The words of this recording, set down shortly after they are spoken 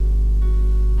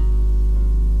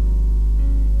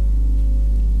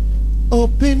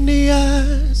Open the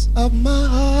eyes of my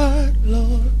heart,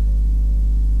 Lord.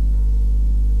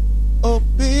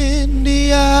 Open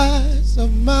the eyes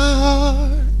of my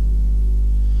heart.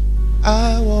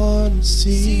 I want to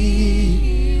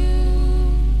see you.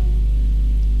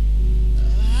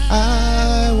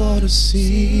 I want to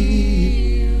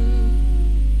see you.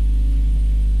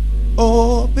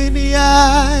 Open the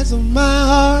eyes of my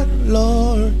heart,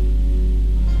 Lord.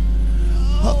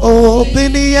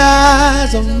 Open the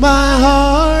eyes of my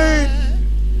heart.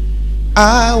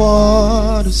 I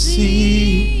want to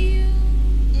see you.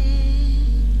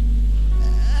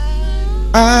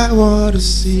 I want to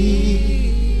see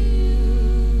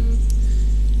you.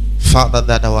 Father,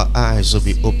 that our eyes will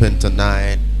be open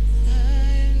tonight.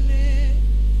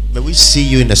 May we see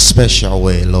you in a special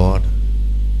way, Lord.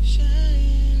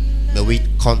 May we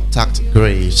contact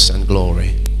grace and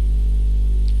glory.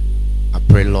 I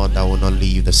pray, Lord, that I will not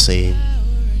leave the same.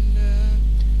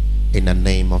 In the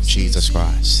name of Jesus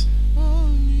Christ.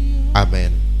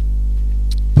 Amen.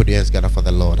 Put your hands together for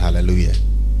the Lord. Hallelujah.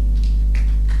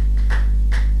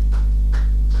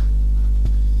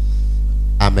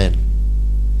 Amen.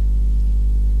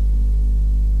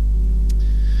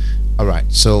 All right,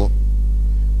 so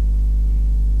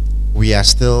we are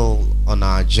still on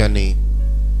our journey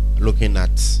looking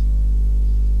at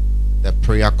the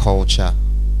prayer culture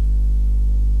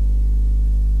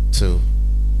to,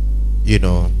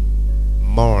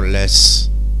 more or less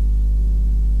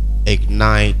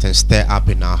ignite and stir up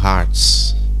in our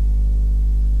hearts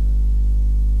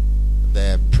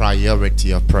the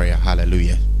priority of prayer.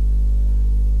 Hallelujah.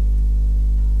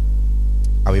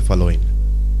 Are we following?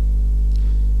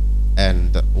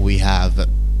 And we have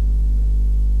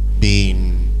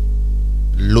been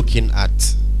looking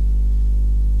at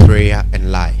prayer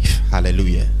and life.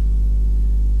 Hallelujah.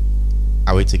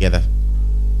 Are we together?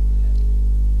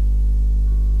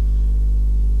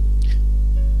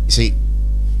 You see,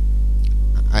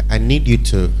 I need you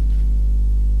to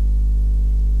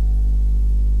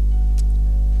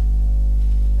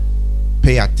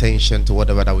pay attention to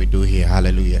whatever that we do here.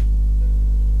 Hallelujah.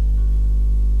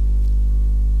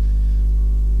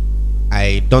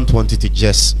 I don't want it to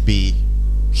just be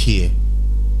here,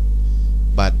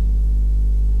 but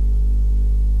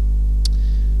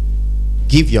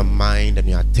give your mind and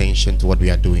your attention to what we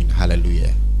are doing.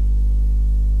 Hallelujah.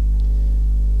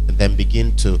 And then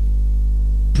begin to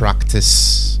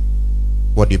practice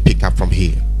what you pick up from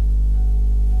here.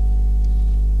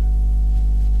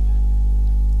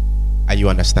 Are you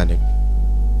understanding?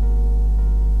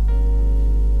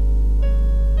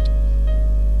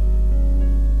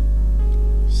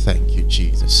 Thank you,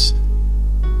 Jesus.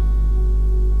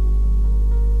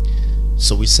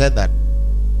 So we said that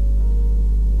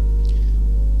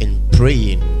in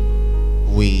praying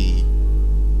we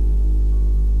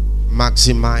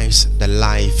maximize the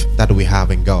life that we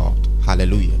have in God.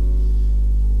 Hallelujah.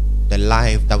 The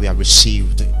life that we have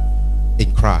received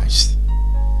in Christ.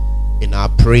 In our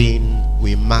praying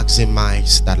we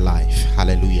maximize that life.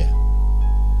 Hallelujah.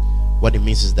 What it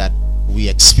means is that we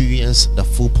experience the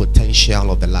full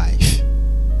potential of the life.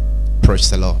 Praise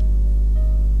the Lord.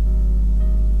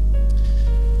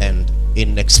 And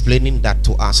in explaining that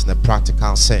to us in a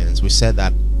practical sense, we said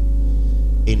that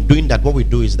in doing that, what we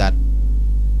do is that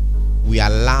we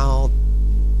allow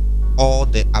all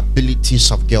the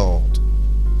abilities of God,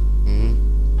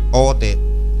 all the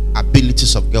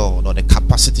abilities of God or the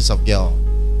capacities of God,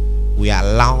 we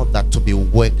allow that to be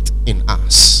worked in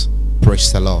us.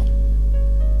 Praise the Lord.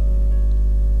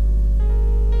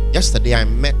 Yesterday I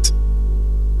met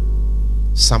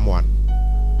someone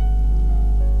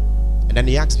and then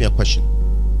he asked me a question.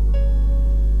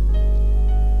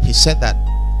 He said that,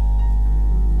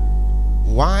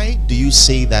 why do you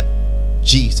say that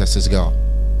Jesus is God?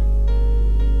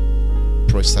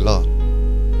 Praise the Lord.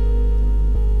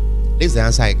 This is the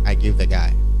answer I gave the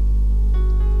guy.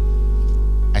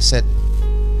 I said,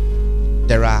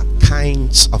 there are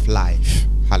kinds of life.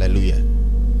 Hallelujah.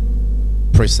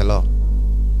 Praise the Lord.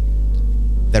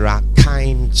 There are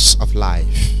kinds of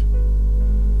life.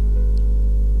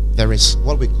 There is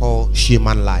what we call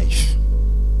human life.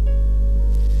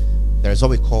 There is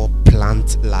what we call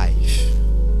plant life.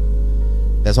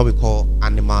 There's what we call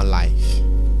animal life.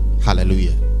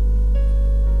 Hallelujah.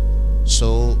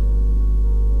 So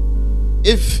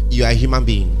if you are a human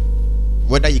being,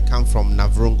 whether you come from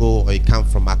Navrongo or you come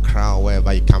from Accra or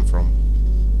wherever you come from,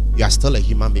 you are still a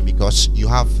human being because you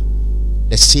have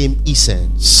the same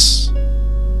essence,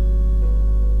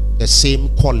 the same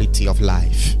quality of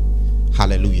life.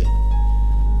 Hallelujah.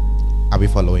 Are we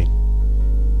following?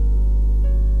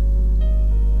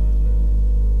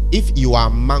 If you are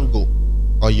mango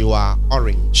or you are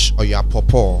orange, or you are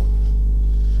purple,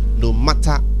 no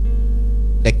matter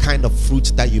the kind of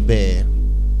fruit that you bear,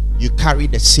 you carry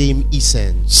the same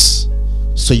essence.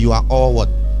 So you are all what?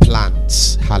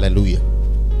 Plants. Hallelujah.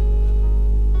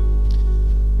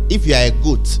 If you are a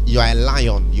goat, you are a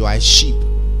lion, you are a sheep,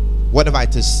 whatever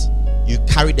it is, you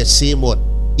carry the same what?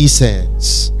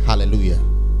 Essence. Hallelujah.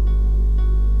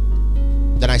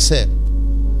 Then I said,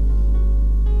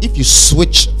 if you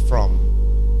switch from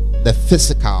the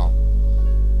physical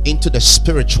into the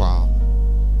spiritual,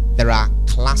 there are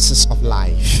classes of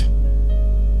life.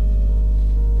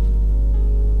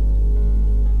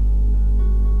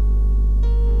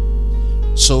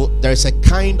 So there is a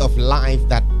kind of life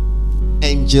that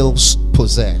angels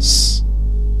possess.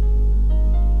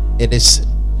 It is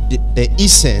the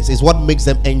essence is what makes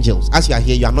them angels. As you are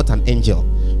here, you are not an angel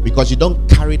because you don't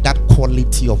carry that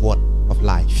quality of what? Of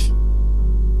life.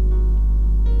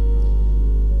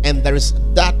 And there is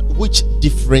that which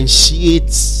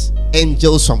differentiates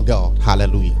angels from God.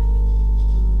 Hallelujah.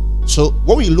 So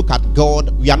when we look at God,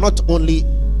 we are not only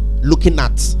looking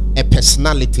at a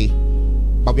personality,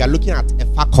 but we are looking at a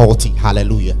faculty.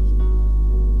 Hallelujah.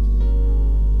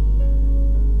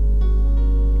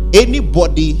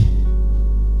 Anybody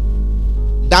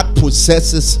that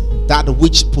possesses that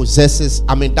which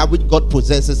God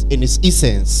possesses in his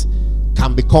essence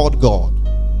can be called God.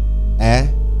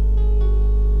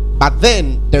 But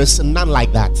then there's none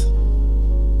like that.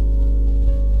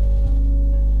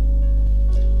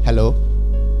 Hello?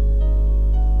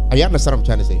 Are you understand what I'm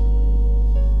trying to say?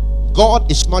 God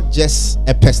is not just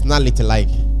a personality, like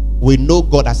we know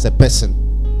God as a person,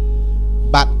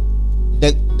 but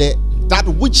that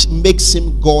which makes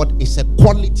him God is a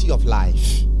quality of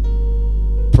life.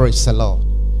 Praise the Lord.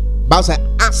 Bible says,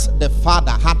 as the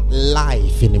Father had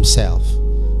life in himself,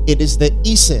 it is the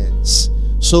essence.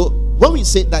 So when we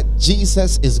say that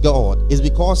Jesus is God, it's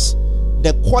because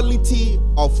the quality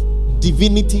of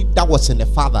divinity that was in the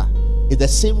Father is the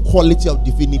same quality of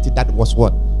divinity that was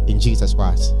what? In Jesus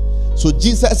Christ. So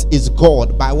Jesus is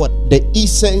God by what? The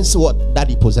essence what? That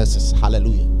he possesses.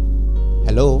 Hallelujah.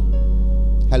 Hello?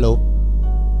 Hello?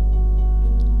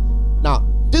 Now,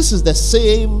 this is the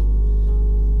same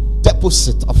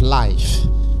deposit of life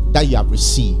that you have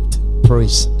received.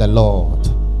 Praise the Lord.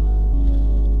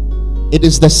 It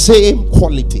is the same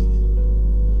quality.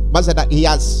 But said that he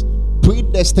has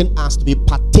predestined us to be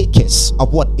partakers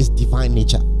of what is divine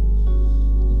nature.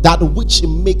 That which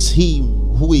makes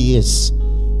him who he is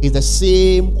the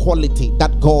same quality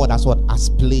that God has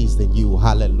placed in you.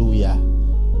 Hallelujah.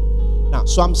 Now,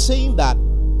 so I'm saying that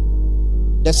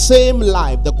the same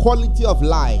life, the quality of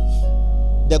life,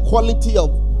 the quality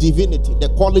of divinity, the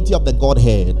quality of the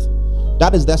Godhead,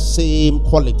 that is the same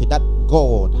quality that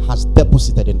God has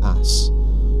deposited in us.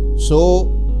 So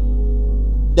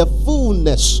the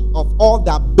fullness of all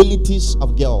the abilities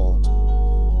of God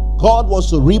wants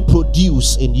to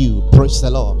reproduce in you. Praise the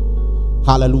Lord.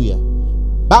 Hallelujah.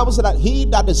 Bible said that he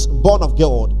that is born of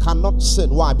God cannot sin.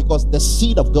 Why? Because the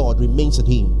seed of God remains in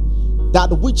him. That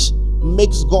which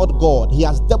makes God God, he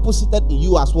has deposited in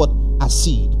you as what? As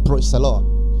seed. Praise the Lord.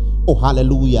 Oh,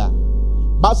 hallelujah.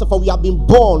 Bible said, for we have been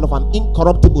born of an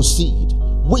incorruptible seed,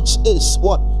 which is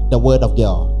what? The word of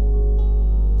God.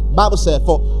 Bible said,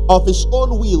 for of his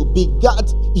own will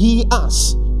begat he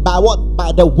us by what?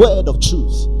 By the word of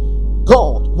truth.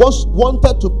 God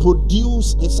wanted to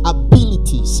produce his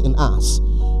abilities in us.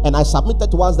 And I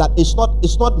submitted to us that it's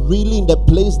not really in the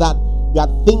place that you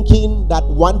are thinking that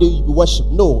one day you will worship.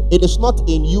 No, it is not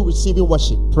in you receiving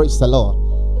worship. Praise the Lord.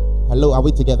 Hello, are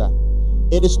we together?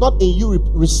 It is not in you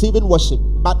receiving worship,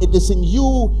 but it is in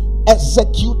you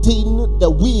executing the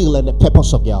will and the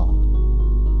purpose of God.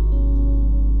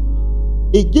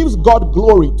 It gives God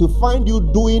glory to find you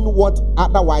doing what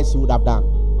otherwise he would have done.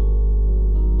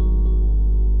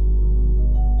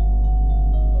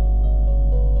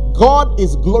 God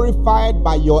is glorified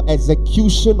by your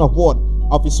execution of what?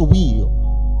 Of his will.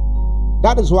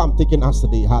 That is why I'm taking us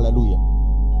today. Hallelujah.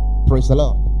 Praise the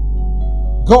Lord.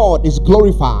 God is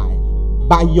glorified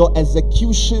by your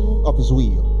execution of his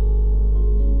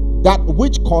will. That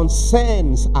which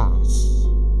concerns us,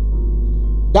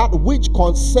 that which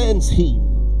concerns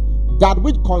him, that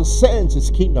which concerns his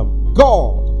kingdom.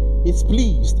 God is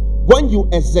pleased when you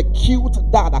execute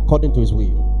that according to his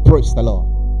will. Praise the Lord.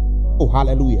 Oh,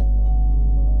 hallelujah.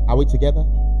 Are we together?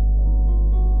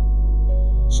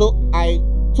 So I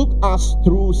took us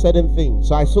through certain things.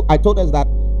 So I told us that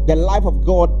the life of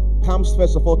God comes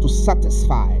first of all to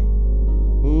satisfy,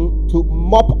 to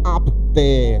mop up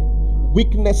the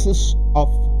weaknesses of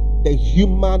the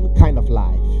human kind of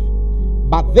life.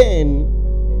 But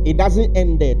then it doesn't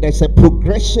end there. There's a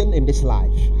progression in this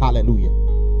life. Hallelujah.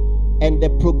 And the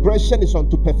progression is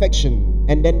unto perfection.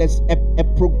 And then there's a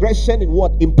progression in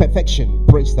what? Imperfection.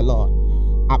 Praise the Lord.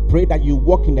 I pray that you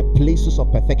walk in the places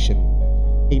of perfection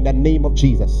in the name of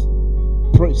Jesus.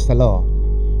 Praise the Lord.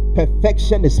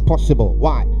 Perfection is possible.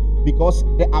 Why? Because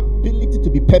the ability to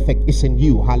be perfect is in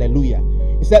you. Hallelujah.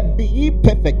 He said, be ye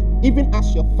perfect, even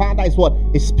as your Father is what?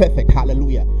 Is perfect.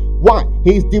 Hallelujah. Why?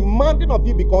 He is demanding of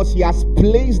you because he has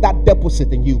placed that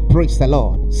deposit in you. Praise the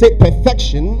Lord. Say,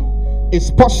 perfection is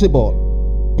possible.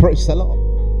 Praise the Lord.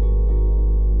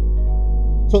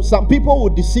 So some people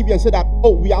will deceive you and say that,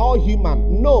 oh, we are all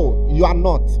human. No, you are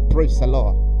not. Praise the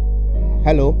Lord.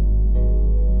 Hello.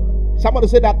 Somebody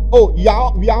say that, oh, we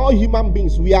are all human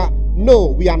beings. No,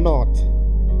 we are not.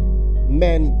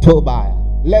 Men Tobiah.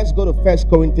 Let's go to 1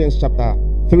 Corinthians chapter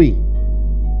 3.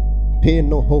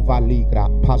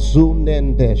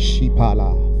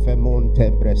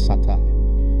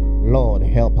 Lord,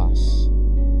 help us.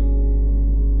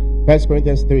 1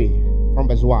 Corinthians 3 from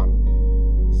verse 1.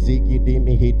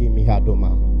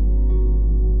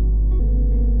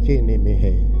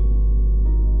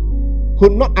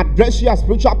 Could not address you as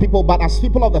spiritual people, but as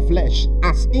people of the flesh,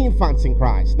 as infants in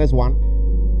Christ. Next one.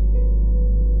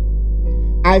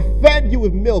 I fed you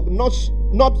with milk, not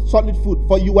solid food,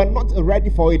 for you were not ready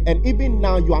for it, and even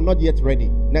now you are not yet ready.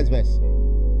 Next verse.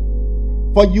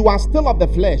 For you are still of the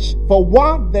flesh. For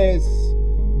while there's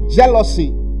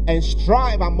jealousy and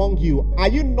strife among you, are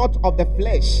you not of the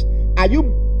flesh? Are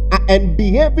you and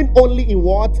behaving only in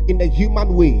what? In the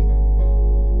human way?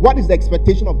 What is the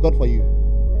expectation of God for you?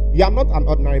 You are not an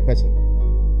ordinary person.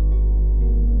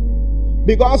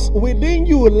 Because within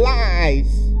you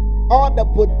lies all the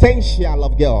potential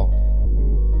of God.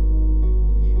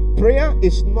 Prayer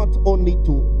is not only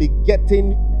to be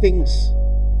getting things,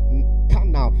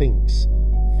 carnal things,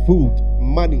 food,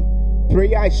 money.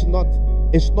 Prayer is not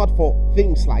for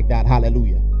things like that.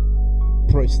 Hallelujah.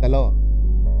 Praise the Lord.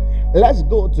 Let's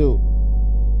go to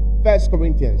 1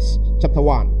 Corinthians chapter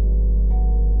 1,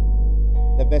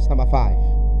 the verse number 5.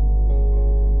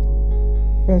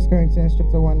 1 Corinthians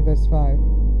chapter 1 verse 5.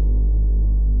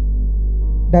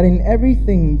 That in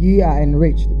everything ye are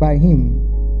enriched by him,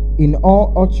 in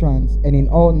all utterance and in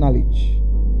all knowledge.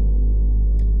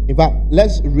 In fact,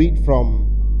 let's read from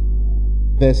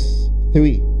verse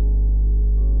 3.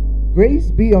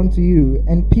 Grace be unto you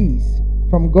and peace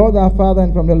from God our Father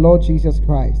and from the Lord Jesus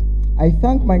Christ. I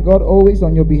thank my God always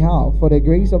on your behalf for the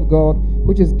grace of God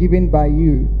which is given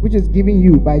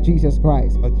you by Jesus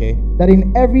Christ. Okay. That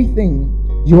in everything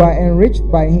you are enriched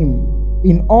by him,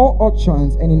 in all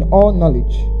utterance and in all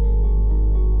knowledge.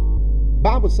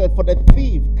 Bible said, for the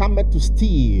thief cometh to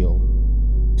steal,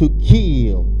 to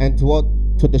kill, and to what?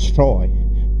 To destroy.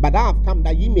 But I have come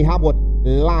that ye may have what?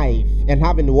 Life, and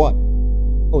having what?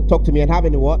 Oh, talk to me. And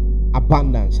having what?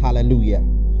 Abundance. Hallelujah.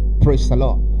 Praise the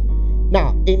Lord.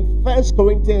 Now, in 1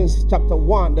 Corinthians chapter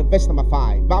 1, the verse number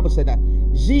 5, Bible said that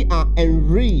ye are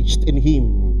enriched in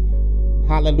him.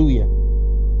 Hallelujah.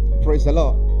 Praise the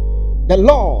Lord. The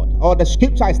Lord, or the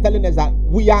scripture is telling us that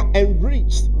we are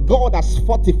enriched. God has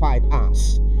fortified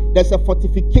us. There's a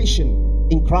fortification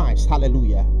in Christ.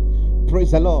 Hallelujah.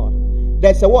 Praise the Lord.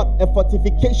 There's a what? A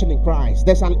fortification in Christ.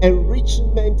 There's an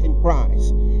enrichment in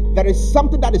Christ. There is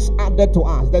something that is added to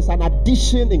us. There's an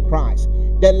addition in Christ.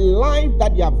 The life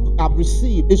that you have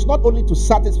received is not only to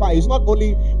satisfy, it's not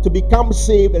only to become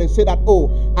saved and say that,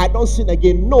 oh, I don't sin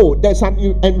again. No, there's an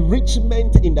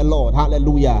enrichment in the Lord.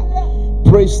 Hallelujah.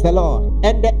 Praise the Lord.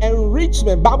 And the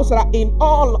enrichment, Bible said that in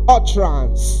all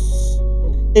utterance,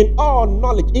 in all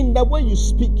knowledge, in the way you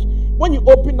speak. When you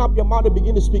open up your mouth and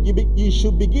begin to speak, you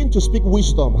should begin to speak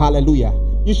wisdom. Hallelujah.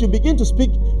 You should begin to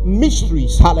speak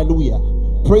mysteries. Hallelujah.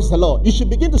 Praise the Lord. You should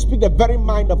begin to speak the very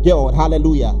mind of God.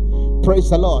 Hallelujah. Praise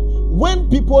the Lord. When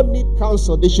people need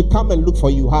counsel, they should come and look for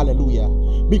you. Hallelujah.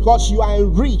 Because you are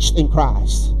enriched in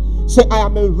Christ. Say, I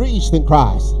am enriched in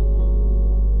Christ.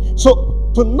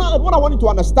 So tonight, what I want you to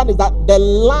understand is that the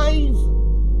life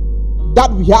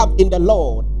that we have in the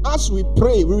Lord, as we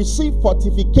pray, we receive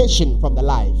fortification from the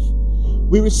life.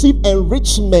 We receive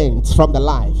enrichment from the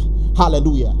life.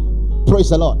 Hallelujah. Praise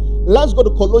the Lord. Let's go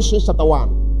to Colossians chapter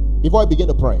 1 before I begin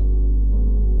to pray.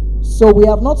 So we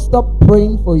have not stopped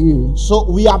praying for you. So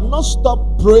we have not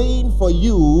stopped praying for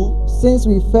you since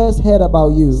we first heard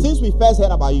about you. Since we first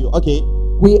heard about you. Okay.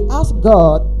 We ask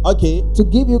God, okay, to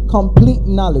give you complete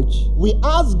knowledge. We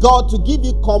ask God to give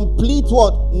you complete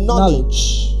what?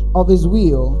 Knowledge of his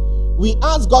will. We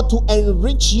ask God to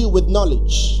enrich you with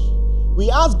knowledge. We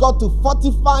ask God to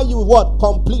fortify you with what?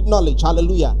 Complete knowledge.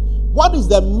 Hallelujah. What is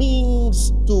the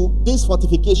means to this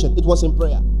fortification? It was in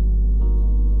prayer.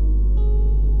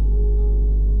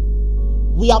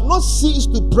 We have not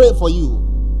ceased to pray for you.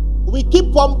 We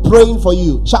keep on praying for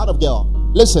you, child of God.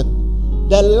 Listen,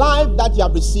 the life that you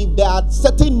have received, there are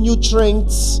certain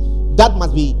nutrients that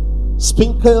must be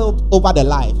sprinkled over the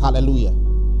life. Hallelujah.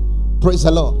 Praise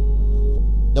the Lord.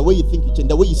 The way you think will change,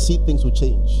 the way you see things will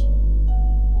change.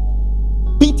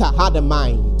 Peter had a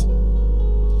mind.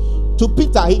 To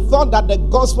Peter, he thought that the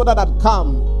gospel that had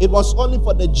come, it was only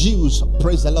for the Jews.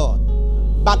 Praise the Lord.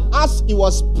 But as he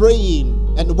was praying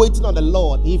and waiting on the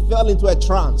Lord, he fell into a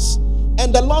trance,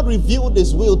 and the Lord revealed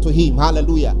his will to him.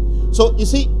 Hallelujah. So you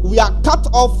see, we are cut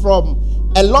off from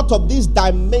a lot of these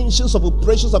dimensions of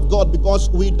operations of God because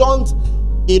we don't,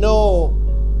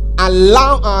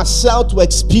 allow ourselves to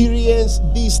experience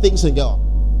these things in God.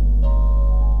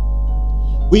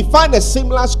 We find a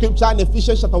similar scripture in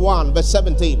Ephesians chapter 1 verse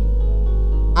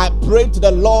 17. I pray to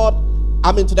the Lord,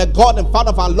 to the God and Father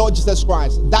of our Lord Jesus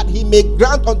Christ, that he may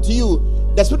grant unto you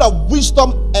the spirit of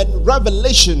wisdom and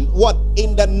revelation,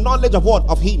 in the knowledge of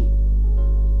of him.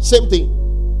 Same thing.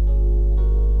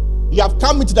 You have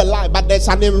come into the light, but there's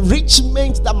an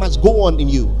enrichment that must go on in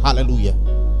you. Hallelujah.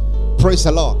 Praise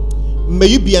the Lord. May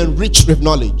you be enriched with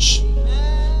knowledge.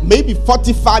 May you be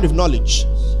fortified with knowledge.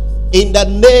 In the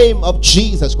name of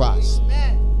Jesus Christ.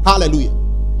 Hallelujah.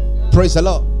 Praise the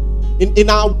Lord. In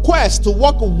our quest to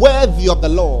walk worthy of the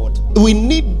Lord, we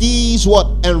need these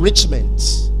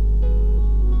enrichments.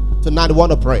 Tonight I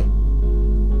want to pray.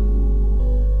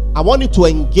 I want you to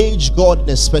engage God in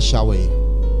a special way.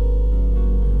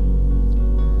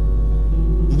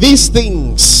 These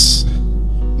things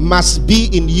must be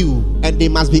in you, and they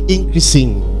must be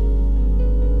increasing.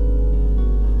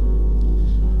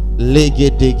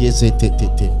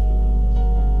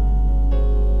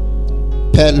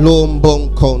 Pelombon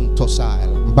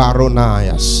kontosail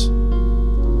baronayas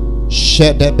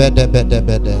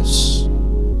shedebedebedebedes.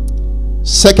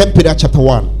 2 Peter chapter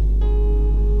 1.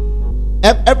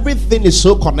 Everything is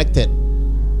so connected.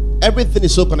 Everything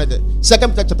is so connected. 2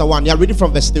 Peter chapter 1. You are reading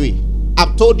from verse 3.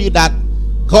 I've told you that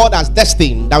God has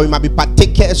destined that we might be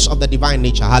partakers of the divine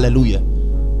nature. Hallelujah.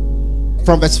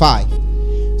 From verse 5.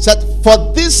 Said, for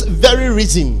this very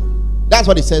reason, that's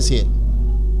what it says here.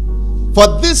 For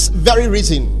this very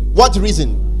reason, what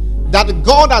reason? That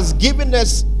God has given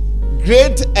us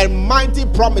great and mighty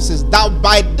promises, that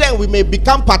by them we may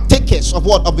become partakers of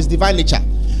of his divine nature.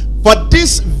 For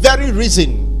this very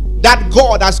reason, that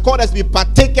God has called us to be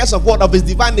partakers of of his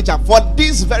divine nature. For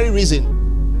this very reason,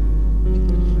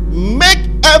 make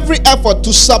every effort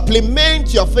to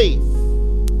supplement your faith.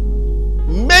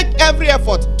 Make every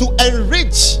effort to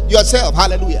enrich yourself.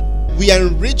 Hallelujah. We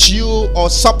enrich you or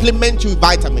supplement you with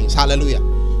vitamins. Hallelujah.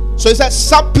 So it says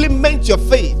supplement your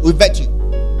faith with virtue.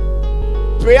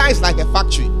 Prayer is like a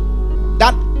factory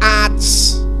that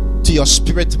adds to your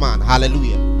spirit, man.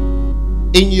 Hallelujah.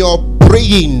 In your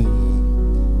praying,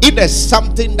 if there's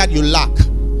something that you lack,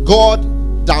 God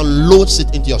downloads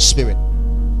it into your spirit.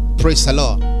 Praise the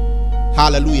Lord.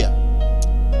 Hallelujah.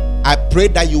 I pray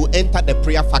that you enter the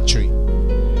prayer factory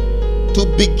to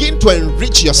begin to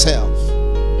enrich yourself.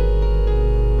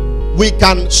 We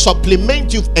can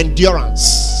supplement you with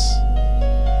endurance.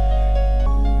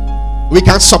 We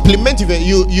can supplement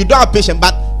you don't have patience,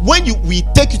 but when we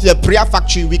take you to the prayer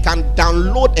factory, we can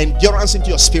download endurance into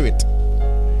your spirit.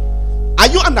 Are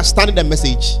you understanding the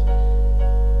message?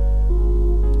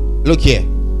 Look here.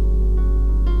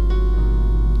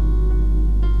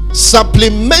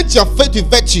 Supplement your faith with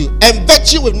virtue, and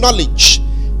virtue with knowledge,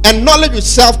 and knowledge with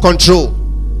self-control,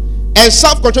 and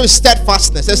self-control with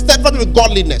steadfastness, and steadfastness with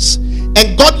godliness,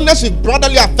 and godliness with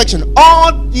brotherly affection.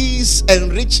 All these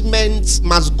enrichments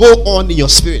must go on in your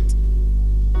spirit.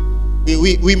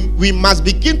 We must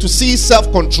begin to see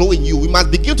self-control in you. We must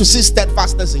begin to see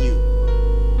steadfastness in you.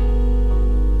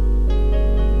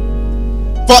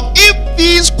 For if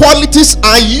these qualities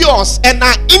are yours and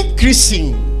are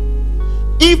increasing,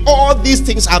 if all these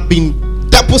things have been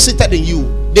deposited in you,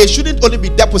 they shouldn't only be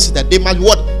deposited, they must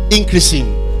be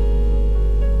increasing.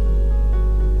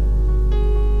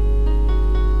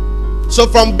 So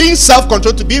from being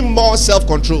self-controlled to being more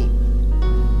self-control,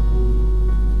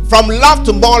 from love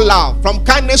to more love, from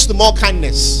kindness to more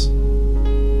kindness.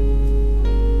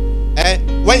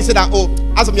 When you say that,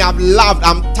 as of me, I've loved,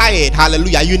 I'm tired,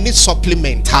 hallelujah, you need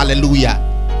supplement, hallelujah.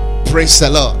 Praise the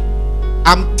Lord.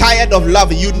 I'm tired of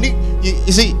love. You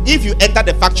see, if you enter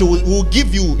the factory, we'll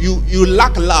give you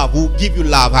lack love, we'll give you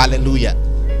love, hallelujah.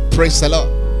 Praise the Lord.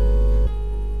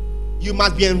 You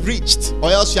must be enriched, or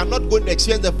else you are not going to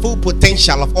experience the full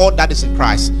potential of all that is in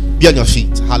Christ. Be on your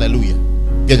feet, hallelujah.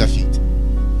 Be on your feet.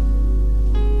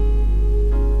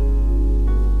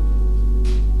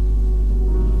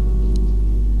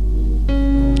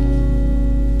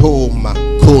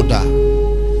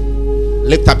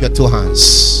 Lift up your two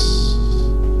hands.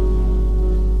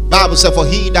 Bible says, for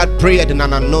he that prayed in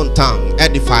an unknown tongue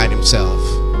edified himself.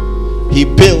 He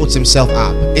builds himself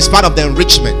up. It's part of the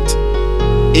enrichment.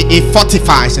 He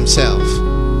fortifies himself.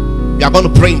 We are going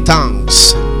to pray in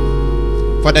tongues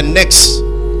for the next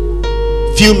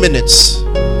few minutes.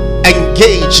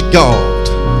 Engage God.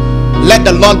 Let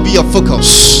the Lord be your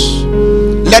focus.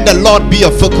 Let the Lord be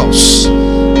your focus.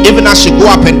 Even as you go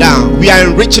up and down, we are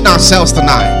enriching ourselves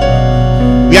tonight.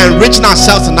 We are enriching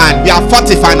ourselves tonight. We are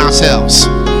fortifying ourselves.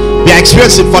 We are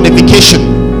experiencing fortification.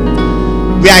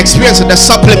 We are experiencing the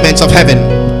supplements of heaven.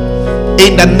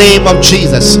 In the name of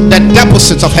Jesus, the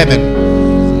deposits of heaven.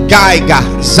 Gaiga,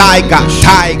 Zyga,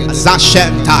 Taiga,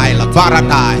 Zashentai,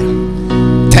 Varadai,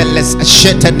 Teles,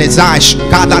 Shetenezash,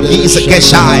 Kadaniz,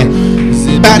 Geshai,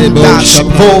 Bandash,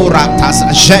 Voratas,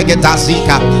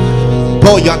 Shegedazika,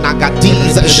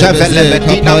 Boyanagadiz,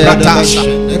 Shevelebedina Bratasha.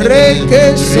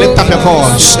 Lift up your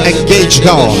voice. Engage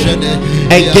God.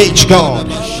 Engage God.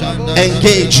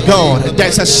 Engage God.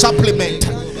 There's a supplement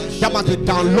that must be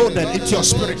downloaded into your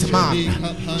spirit man.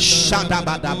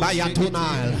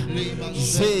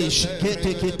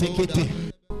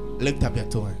 Lift up your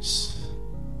two hands.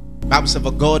 Bible says,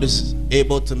 for God is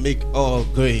able to make all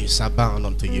grace abound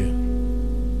unto you.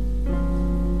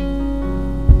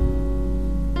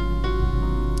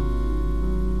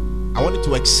 I want you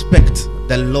to expect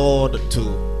the Lord to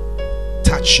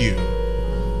touch you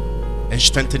and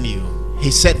strengthen you.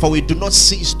 He said, for we do not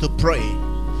cease to pray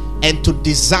and to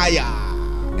desire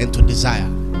and to desire.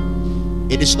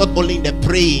 It is not only in the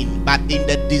praying, but in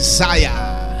the desire,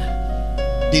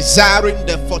 desiring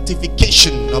the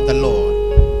fortification of the Lord.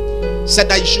 Said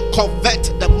that you should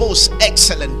covet the most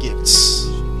excellent gifts.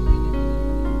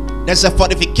 There's a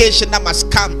fortification that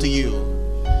must come to you.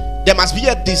 There must be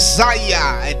a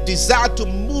desire to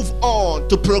move on,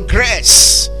 to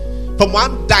progress from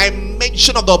one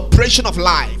dimension of the operation of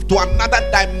life to another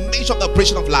dimension of the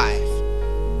operation of life.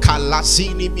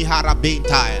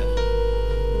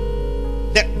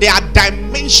 There are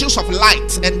dimensions of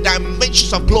light and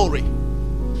dimensions of glory.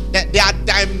 There are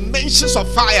dimensions of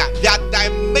fire. There are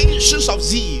dimensions of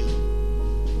zeal.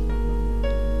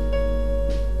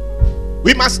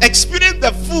 We must experience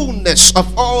the fullness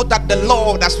of all that the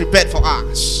Lord has prepared for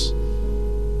us.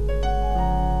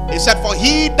 He said, for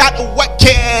he that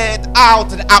worketh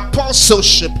out the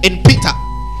apostleship in Peter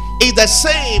is the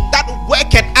same that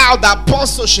worketh out the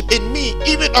apostleship in me,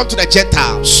 even unto the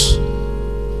Gentiles.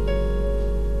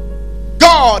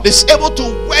 God is able to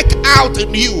work out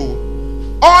in you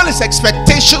all his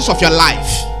expectations of your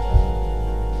life.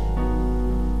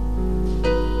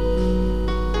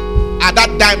 At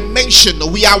that dimension,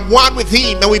 we are one with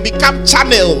him and we become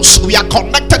channels. We are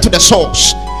connected to the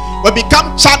source. We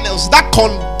become channels that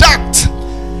conduct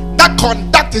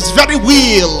his very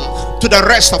will to the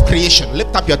rest of creation.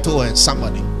 Lift up your two hands,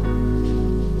 somebody.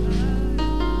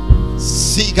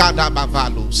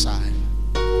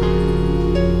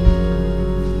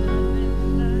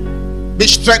 Be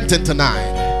strengthened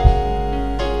tonight.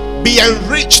 Be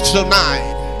enriched tonight.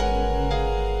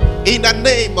 In the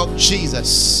name of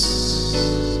Jesus.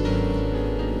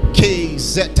 K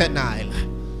Zetenile.